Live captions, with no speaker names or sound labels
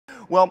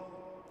Well,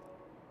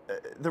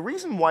 the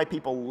reason why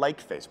people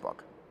like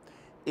Facebook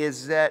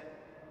is that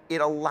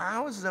it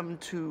allows them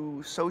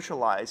to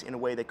socialize in a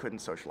way they couldn't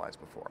socialize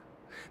before.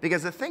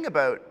 Because the thing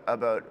about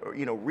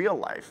real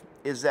life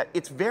is that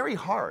it's very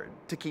hard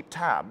to keep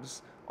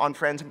tabs on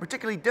friends, and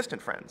particularly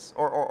distant friends,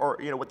 or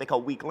what they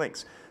call weak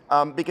links,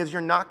 because you're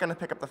not going to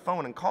pick up the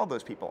phone and call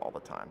those people all the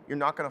time. You're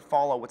not going to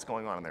follow what's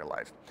going on in their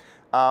life.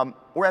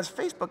 Whereas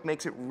Facebook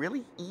makes it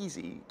really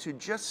easy to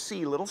just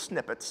see little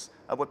snippets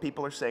of what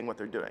people are saying, what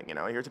they're doing.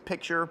 Here's a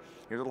picture,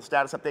 here's a little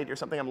status update, here's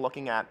something I'm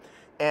looking at.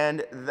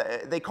 And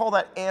they call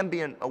that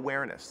ambient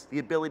awareness, the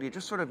ability to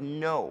just sort of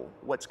know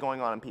what's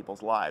going on in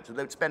people's lives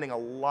without spending a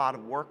lot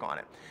of work on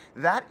it.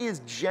 That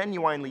is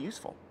genuinely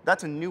useful.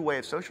 That's a new way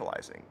of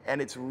socializing.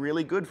 And it's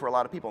really good for a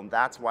lot of people, and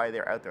that's why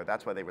they're out there.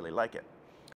 That's why they really like it.